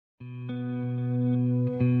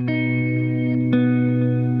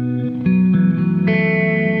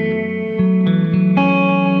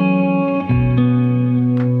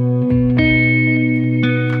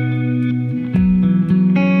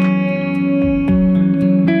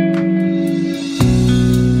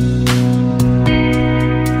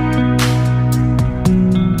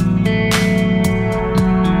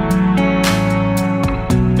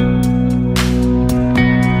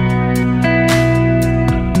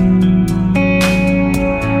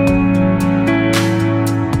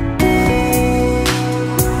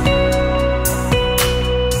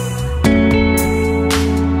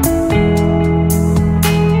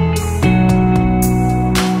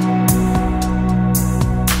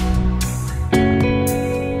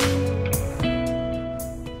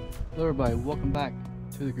everybody, welcome back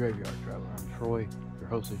to the Graveyard Traveler. I'm Troy, your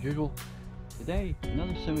host as usual. Today,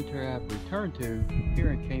 another cemetery I've returned to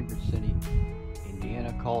here in Cambridge City,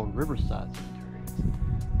 Indiana, called Riverside Cemetery.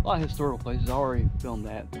 A lot of historical places. I already filmed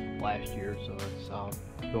that last year, so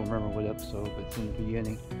I don't remember what episode, but it's in the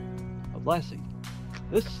beginning of last season.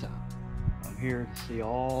 This time, I'm here to see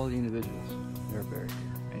all the individuals that are buried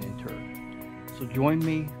here and interred. So join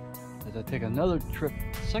me as I take another trip,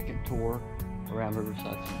 second tour around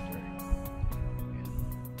Riverside Cemetery.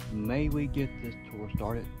 And may we get this tour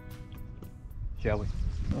started, shall we?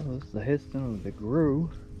 Oh, this is the headstone of the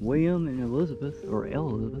Gru, William and Elizabeth, or L.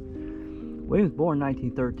 Elizabeth. William was born in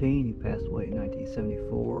 1913. He passed away in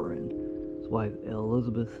 1974, and his wife L.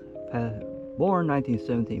 Elizabeth, born in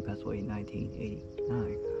 1917, passed away in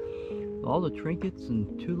 1989. All the trinkets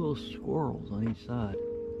and two little squirrels on each side.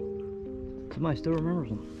 Somebody still remembers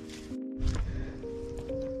them.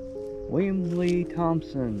 William Lee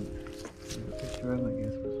Thompson. There's a picture of him, I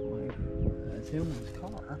guess, with his wife. That's him with his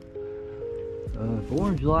car.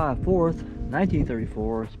 Born July 4th,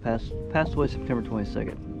 1934. Passed away September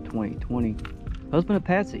 22nd, 2020. Husband of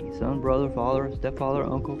Patsy. Son, brother, father, stepfather,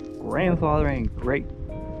 uncle, grandfather, and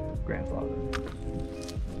great-grandfather.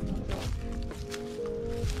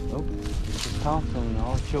 Nope. This is Thompson and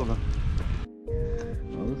all his children.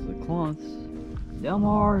 Oh, this is the Clontz.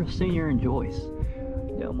 Delmar Sr. and Joyce.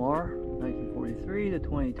 Delmar, 1943 to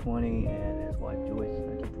 2020, and his wife Joyce,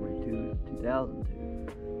 1942 to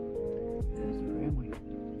 2002. There's their family.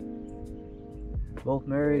 Both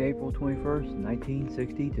married April 21st,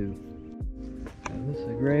 1962. Now, this is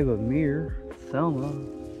the grave of Meer, Thelma,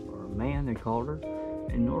 or Man they called her,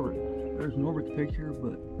 and Norbert. There's Norbert's picture,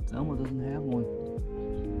 but Thelma doesn't have one.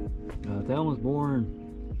 Thelma was born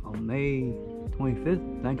on May 25th,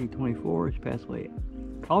 1924. She passed away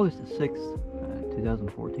August 6th,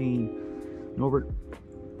 2014. Norbert,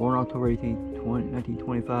 born October 18th,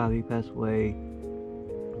 1925. He passed away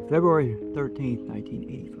February 13th,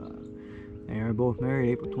 1985. And they're both married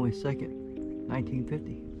April 22nd,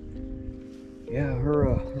 1950. Yeah,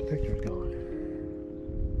 her picture's gone.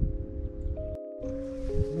 Oh,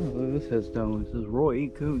 look at this headstone. This is Roy E.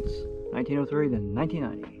 Kuntz, 1903 to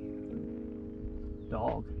 1990.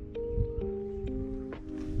 Dog.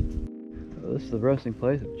 This is the resting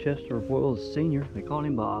place of Chester Boyles Sr. They called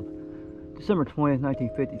him Bob. December 20th,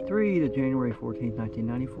 1953 to January 14th,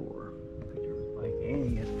 1994. Picture of Mike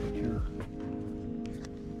Annie has a picture.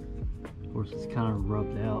 Of course, it's kind of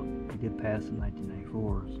rubbed out. He did pass in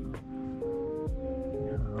 1994, so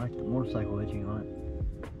yeah, I like the motorcycle etching on it.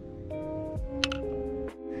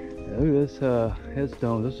 Now, look at this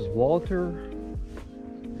headstone. This is Walter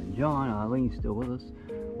and John. Eileen's still with us.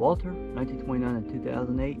 Walter, 1929 to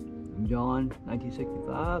 2008. John,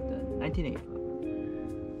 1965 to 1985.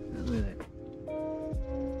 Now look at that.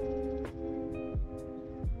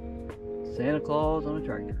 Santa Claus on a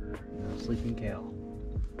tractor. And a sleeping cow.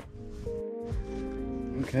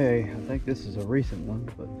 Okay, I think this is a recent one,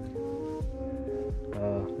 but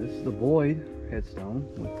this is the Boyd Headstone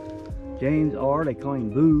with James R. They call him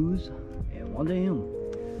Booze, and one to him.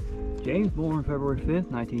 James, born February 5th,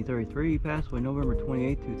 1933, passed away November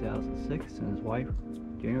 28th, 2006, and his wife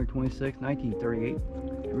January 26, 1938.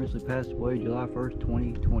 He recently passed away July 1st,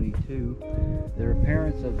 2022. They're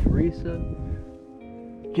parents of Teresa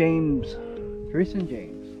and James.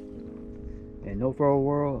 And no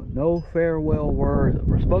farewell words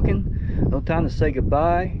were spoken. No time to say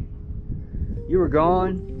goodbye. You were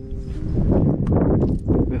gone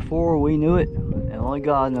before we knew it, and only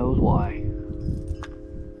God knows why.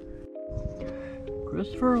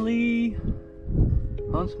 Christopher Lee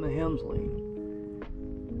Huntsman Hemsley.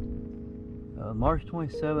 March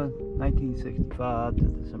 27th, 1965 to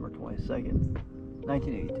December 22nd,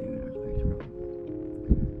 1982. There's a picture of him.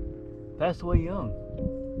 Passed away young.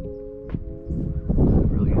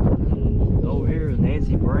 Really young. Over here is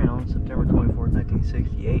Nancy Brown, September 24th,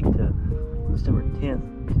 1968 to December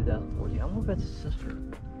 10th, 2014. I don't know if that's a sister.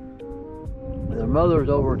 Their mother's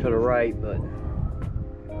over to the right, but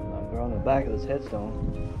they're on the back of this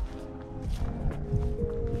headstone.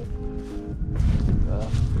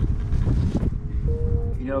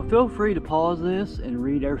 You know, feel free to pause this and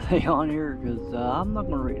read everything on here, because I'm not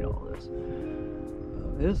going to read all this.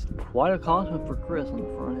 It's quite an accomplishment for Chris on the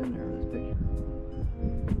front end there of this picture.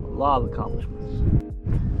 A lot of accomplishments.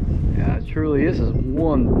 Yeah, truly, this is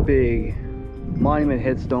one big monument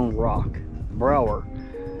headstone rock. Brower,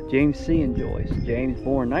 James C. and Joyce. James,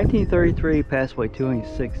 born 1933, passed away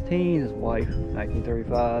 2016. His wife,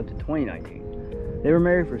 1935 to 2019. They were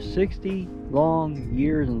married for 60 long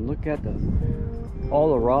years, and look at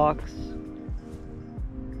all the rocks.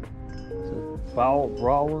 It's a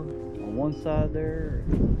Brower on one side there.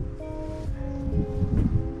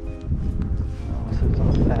 Oh, so it's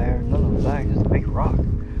on the back, none on the back, just a big rock.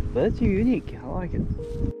 But it's unique, I like it.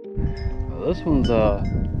 Well, this one's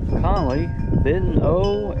Conley, Bidden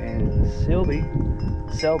O, and Selby,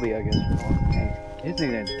 I guess. And his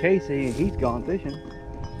nickname's Casey, and he's gone fishing.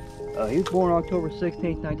 He was born October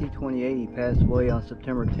 16th, 1928. He passed away on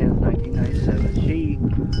September 10th, 1997. She,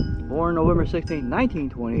 born November 16th,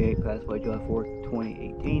 1928, passed away July 4th,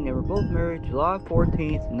 2018. They were both married July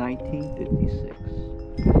 14th, 1956.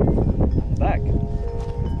 Back.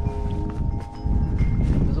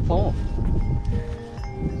 There's a poem.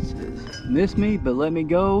 It says, "Miss me, but let me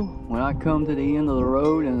go. When I come to the end of the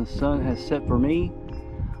road and the sun has set for me,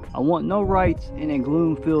 I want no rights in a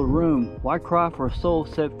gloom-filled room. Why cry for a soul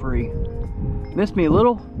set free? Miss me a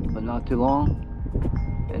little, but not too long.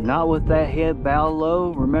 And not with that head bowed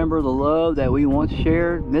low. Remember the love that we once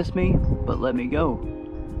shared. Miss me, but let me go.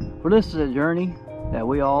 For this is a journey that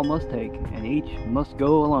we all must take, and each must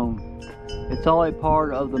go alone. It's all a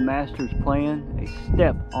part of the Master's plan, a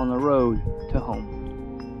step on the road to home."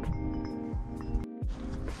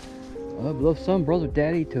 Beloved son, brother,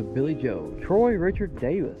 daddy to Billy Joe. Troy Richard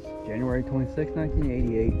Davis, January 26,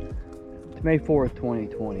 1988 to May 4th,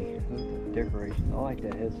 2020. Look at the decoration. I like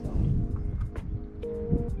that headstone.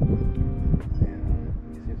 Yeah,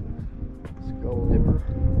 it's a gold dipper,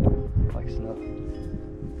 like snuff.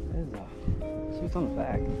 Let's see what's on the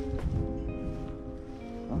back.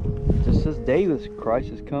 Huh? It just says Davis, Christ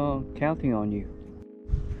is counting on you.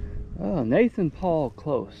 Nathan Paul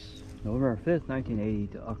Close. November 5th, 1980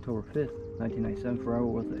 to October 5th, 1997, forever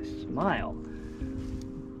with a smile.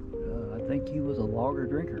 I think he was a lager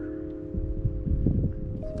drinker.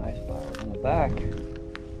 It's nice flowers on the back.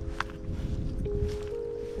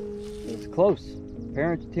 It's close.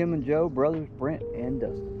 Parents Tim and Joe, brothers Brent and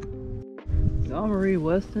Dustin. Dawn Marie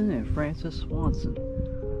Weston and Francis Swanson.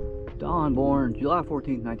 Dawn born July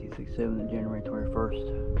 14th, 1967 and January 21st,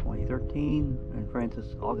 2013. And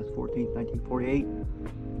Francis August 14th, 1948.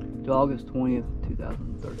 To August 20th,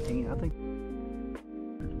 2013. I think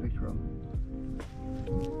there's a picture of them.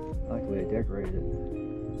 I like the way they decorated it.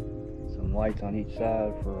 Some lights on each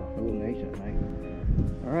side for illumination at night.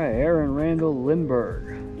 Alright, Aaron Randall Lindbergh,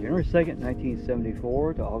 January 2nd,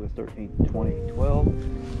 1974 to August 13th, 2012.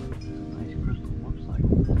 Some nice crystal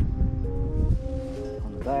motorcycles.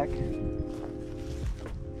 On the back,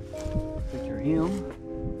 picture of him.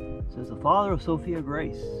 It says the father of Sophia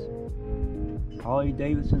Grace. Holly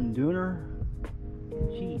Davidson Dooner and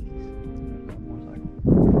cheese.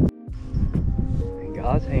 In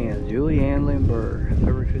God's Hands, Julie Ann Lindbergh,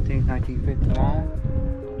 February 15th,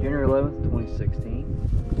 1959, January 11th, 2016.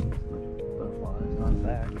 Butterflies on the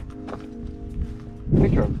back.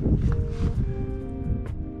 Picture of them.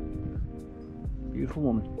 Beautiful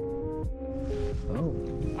woman. Oh,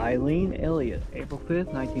 Eileen Elliott, April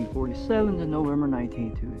 5th, 1947 to November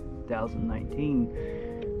 19th, 2019.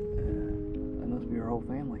 Your whole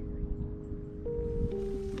family.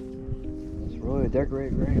 It's really a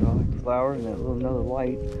decorated grave. I like the flowers and that little another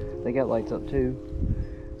light. They got lights up too.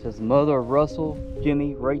 It says the mother of Russell,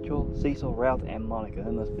 Jimmy, Rachel, Cecil, Ralph, and Monica.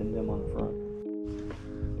 That must have been them on the front.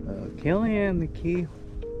 Kellyanne McKee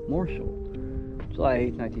Marshall, July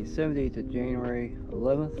 8th, 1970 to January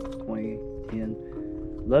 11th, 2010.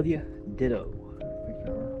 Love ya, Ditto.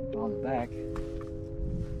 Picture on the back.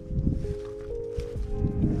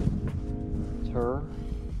 Her,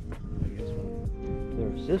 I guess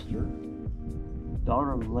their sister,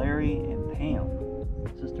 daughter of Larry and Pam,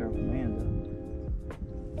 sister of Amanda.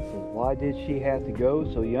 So why did she have to go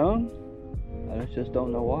so young? I just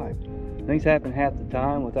don't know why. Things happen half the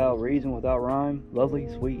time, without reason, without rhyme. Lovely,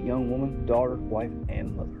 sweet young woman, daughter, wife,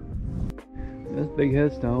 and mother. This big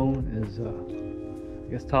headstone is, I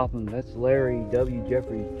guess topping, that's Larry W.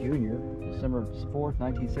 Jefferies Jr., December 4th,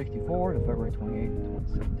 1964 to February 28th,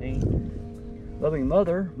 2017. Loving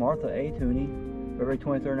mother, Martha A. Tooney, February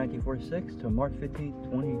 23rd, 1946 to March 15th,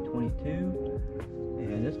 2022.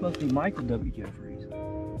 And this must be Michael W. Jefferies.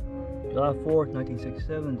 July 4th,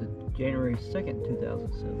 1967 to January 2nd,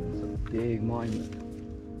 2007. It's a big monument.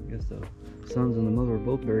 I guess the sons and the mother are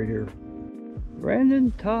both buried here.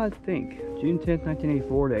 Brandon Todd Fink, June 10th,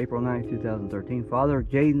 1984 to April 9th, 2013. Father of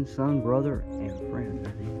Jaden, son, brother, and friend.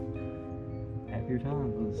 Happier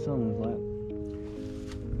times when the sun is lap.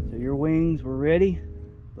 So your wings were ready,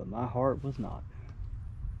 but my heart was not.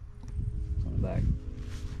 It's on the back.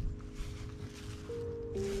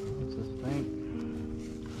 What's this thing?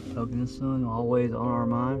 Hugging the sun, always on our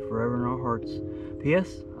mind, forever in our hearts.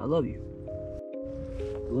 P.S. I love you.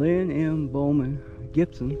 Lynn M. Bowman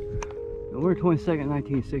Gibson, November 22nd,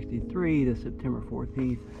 1963 to September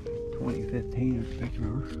 14th, 2015. There's a picture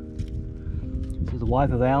of her. This is the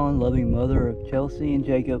wife of Alan, loving mother of Chelsea and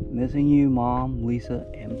Jacob, missing you, Mom, Lisa,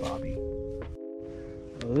 and Bobby.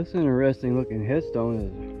 Well, this interesting looking headstone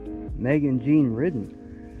is Megan Jean Ridden,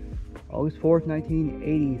 August 4th,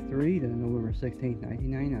 1983 to November 16th,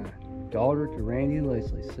 1999. Daughter to Randy and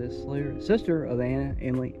Leslie, sister of Anna,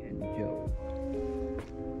 Emily, and Joe.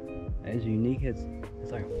 As unique as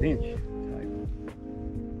it's like a bench type.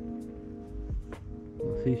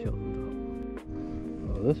 Little seashells on top.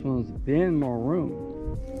 Well, this one's Ben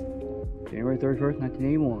Maroon, January 31st,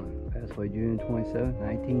 1981. Passed away June 27th,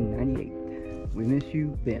 1998. We miss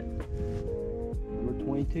you, Ben. Number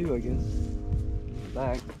 22, I guess.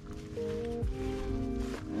 Back.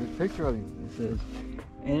 There's a picture of him. It says,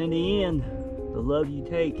 "And in the end, the love you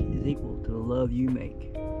take is equal to the love you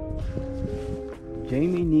make."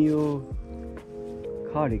 Jamie Neal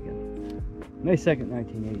Codigan, May 2nd,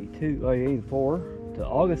 1984 to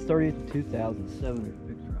August 30th, 2007. There's a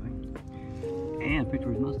picture of him. And a picture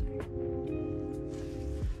of his Mustang.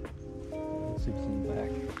 Let's see what's in the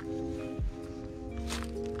back.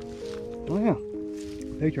 Oh yeah,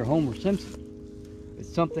 picture of Homer Simpson.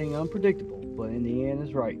 It's something unpredictable, but in the end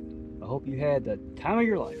is right. I hope you had the time of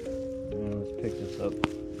your life. Now let's pick this up.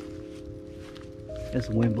 It's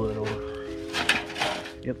the wind blew it over.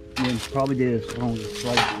 Yep, wind probably did as long as the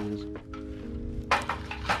slice is.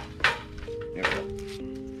 There we go.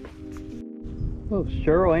 Oh,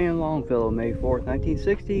 Cheryl Ann Longfellow, May 4th,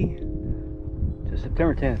 1960 to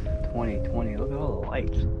September 10th, 2020. Look at all the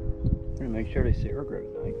lights. I'm gonna make sure they see her grave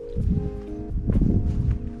tonight.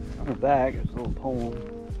 On the back, there's a little poem.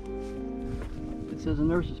 It says a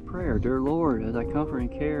nurse's prayer. Dear Lord, as I comfort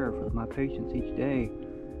and care for my patients each day,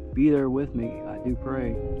 be there with me, I do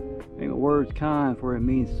pray. Make my words kind, for it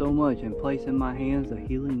means so much, and place in my hands a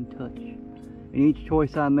healing touch. In each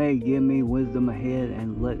choice I make, give me wisdom ahead,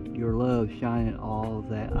 and let your love shine in all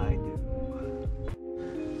that I do.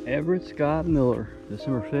 Everett Scott Miller,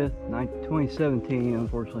 December 5th, 2017,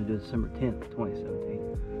 unfortunately December 10th, 2017.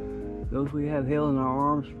 Those we have held in our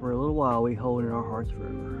arms for a little while, we hold in our hearts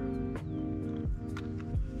forever.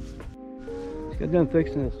 Just got done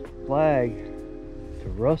fixing this flag to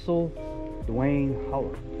Russell Dwayne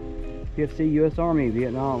Holler, PFC U.S. Army,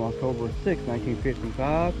 Vietnam, October 6,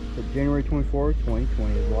 1955 to January 24,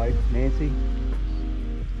 2020. His wife, Nancy,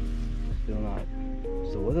 still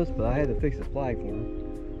with us, but I had to fix his flag for him.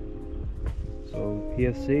 So,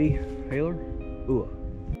 PFC Haler, UA.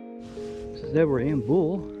 This is Edward M.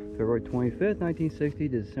 Bull, February 25th, 1960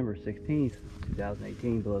 to December 16th,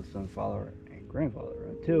 2018, beloved son, father, and grandfather.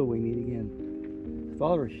 Until we meet again. His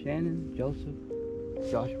father is Shannon, Joseph,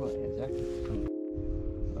 Joshua, and Zachary.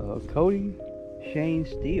 Cody Shane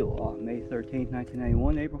Steele, May 13th,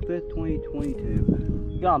 1991, April 5th,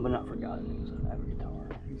 2022. Gone but not forgotten. He was an average guitar.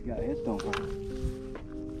 He's got a headstone for him.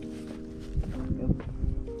 Yep.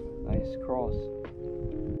 Nice cross.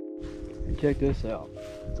 And check this out.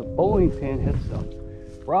 It's a bowling pin headstone.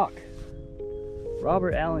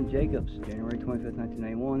 Robert Allen Jacobs, January 25th,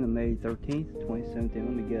 1991 to May 13th, 2017.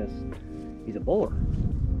 Let me guess. He's a bowler.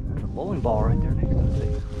 There's a bowling ball right there next to the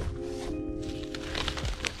face.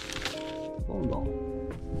 Bowling ball.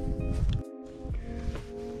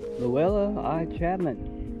 Luella I. Chapman,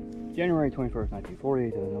 January 21st,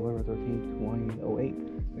 1940 to November 13th, 2008.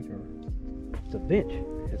 Picture. It's a bench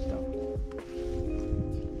headstone.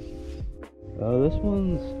 This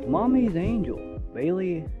one's Mommy's Angel,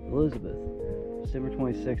 Bailey Elizabeth, December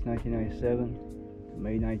 26, 1997 to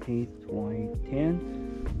May 19th,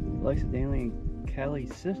 2010. Alexa Danley and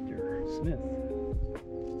Callie's sister, Smith.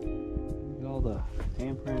 Look at all the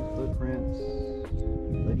handprints, footprints,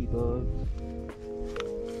 ladybugs.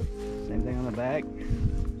 Same thing on the back.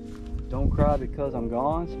 Don't cry because I'm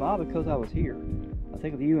gone. Smile because I was here. I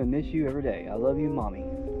think of you and miss you every day. I love you, Mommy.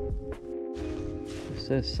 It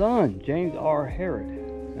says son, James R. Harrod,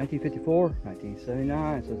 1954,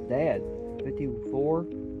 1979. It says dad, 54,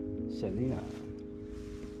 79.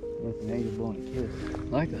 With an angel blowing a kiss. I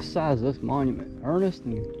like the size of this monument. Ernest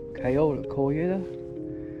and Kyoto Koyeda.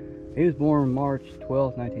 He was born March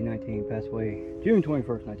 12, 1919. Passed away June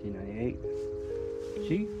 21st, 1998.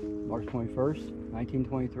 Chief, March 21st,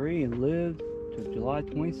 1923, and lived to July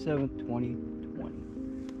 27th, 2020.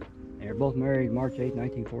 They were both married March 8,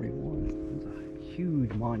 1941. It's a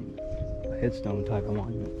huge monument, a headstone type of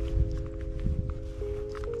monument.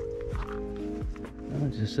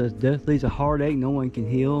 It just says, death leaves a heartache no one can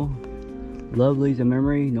heal. Love leaves a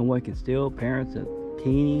memory no one can steal. Parents of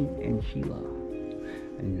Teeny and Sheila.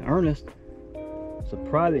 And Ernest was a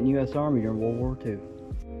private in the U.S. Army during World War II.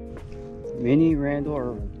 Minnie Randall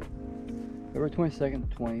Irvin, February 22nd,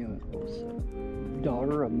 2007.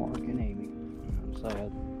 Daughter of Mark and Amy. I'm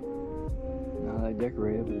sad. Now they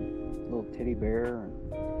decorated with a little teddy bear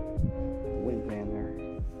and a wind fan there.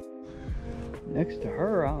 Next to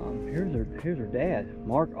her, here's her dad,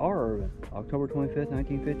 Mark R. Irvin, October 25th,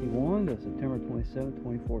 1951 to September 27th,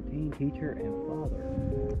 2014, teacher and father.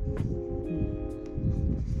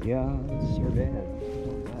 Yeah, this is her dad.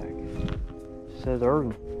 On the back. It says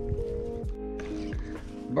Irvin.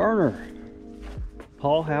 Burner,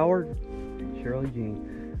 Paul Howard and Shirley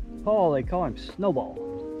Jean. Paul, they call him Snowball.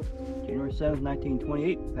 January 7th,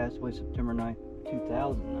 1928, passed away September 9th,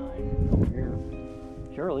 2009. Over here.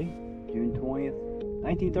 Shirley, June 20th,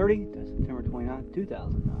 1930 to September 29th,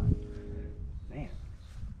 2009. Man.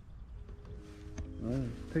 Well,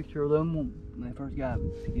 picture of them when they first got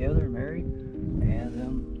together and married, and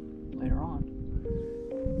them later on.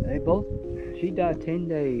 They both, she died 10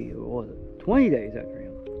 days, what was it, 20 days after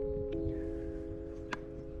him.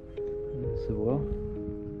 So, well,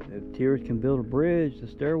 if tears can build a bridge, the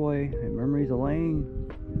stairway, and memories a lane,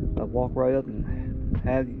 I'd walk right up and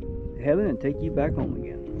have heaven and take you back home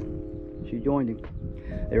again. She joined him.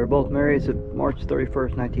 They were both married March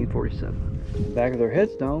 31st, 1947. Back of their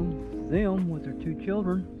headstone, them with their 2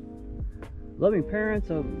 children. Loving parents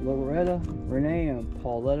of Loretta, Renee, and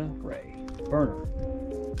Pauletta Ray. Burner.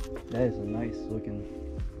 That is a nice looking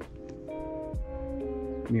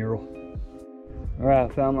mural.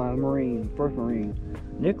 Alright, I found my Marine, first Marine.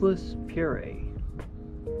 Nicholas Pierre.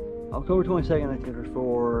 October 22nd,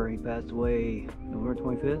 1934. He passed away November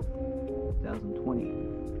 25th, 2020.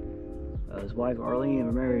 His wife Eileen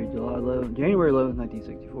were married January 11th,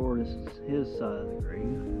 1964. This is his side of the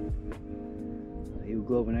grave. He would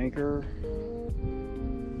globe and anchor.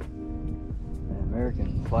 An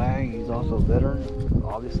American flag. He's also a veteran,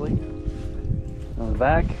 obviously. On the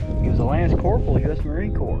back, he was a Lance Corporal, U.S.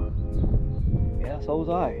 Marine Corps. Yeah, so was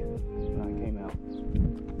I when I came out.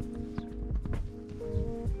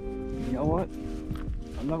 You know what?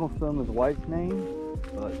 I'm not going to film his wife's name,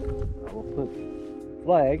 but I will put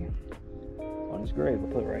flag on his grave. I'll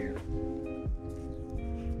put it right here.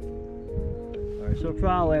 Alright, so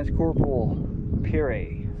final Lance Corporal Pierre,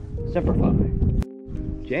 Semper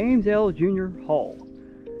Fi. James L. Jr. Hall,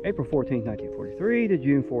 April 14th, 1943 to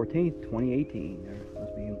June 14th, 2018. There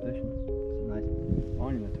must be him fishing. It's a nice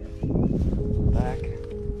monument there. Back.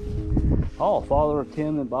 Hall, father of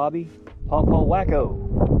Tim and Bobby, Papa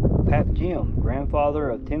Wacko. Pap Jim, grandfather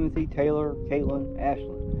of Timothy, Taylor, Caitlin,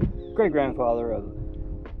 Ashlyn. Great grandfather of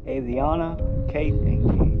Aviana, Kate,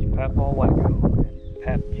 and Gage. Papa Wacko and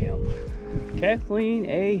Pap Jim. Kathleen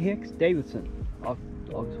A. Hicks Davidson,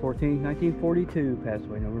 August 14, 1942, passed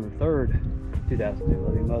away November 3rd, 2002.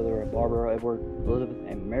 Loving mother of Barbara, Edward, Elizabeth,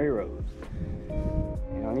 and Mary Rose.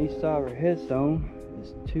 And on each side of her headstone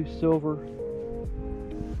is 2 silver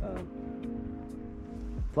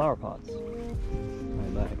flower pots.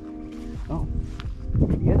 Right back. Oh.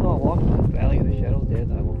 Yet though I walk in the valley of the shadow of death,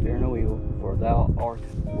 I will fear no evil, for thou art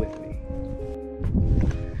with me.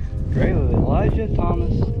 Grave of Elijah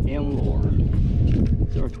Thomas M. Lore,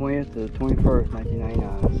 December 20th to 21st,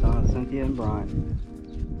 1999, son of Cynthia and Brian.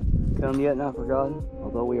 Come yet not forgotten,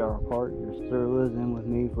 although we are apart, your spirit lives in with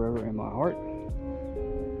me forever in my heart.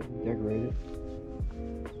 Decorated.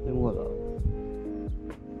 Then what up?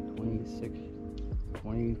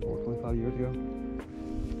 24, 25 years ago.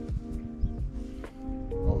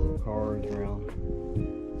 All the cars around.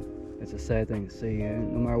 It's a sad thing to see,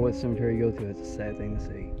 and no matter what cemetery you go to, it's a sad thing to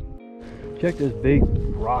see. Check this big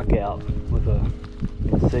rock out with a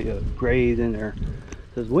grave in there.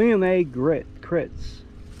 It says William A. Kritz,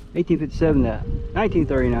 1857 to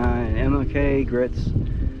 1939, and Emma K. Gritz,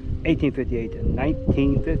 1858 to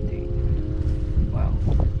 1950. Wow.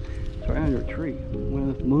 It's right under a tree. When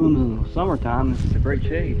it blooms in the summertime, it's a great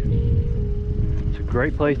shade. It's a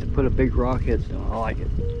great place to put a big rock headstone. I like it.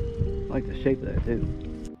 I like the shape of that too.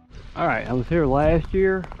 Alright, I was here last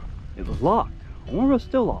year. It was locked. I wonder if it's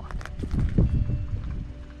still locked.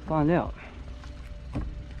 Find out.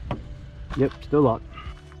 Yep, still locked.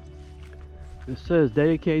 It says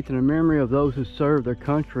dedicate to the memory of those who served their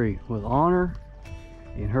country with honor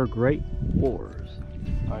in her great wars.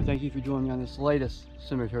 Alright, thank you for joining me on this latest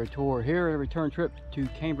cemetery tour here at a return trip to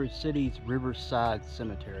Cambridge City's Riverside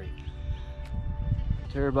Cemetery.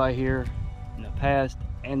 To everybody here in the past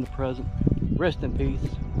and the present, rest in peace.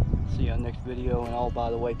 See you on the next video, and by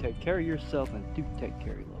the way, take care of yourself and do take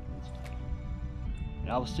care of your loved ones. And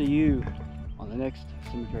I will see you on the next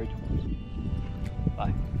cemetery tour.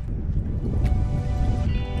 Bye.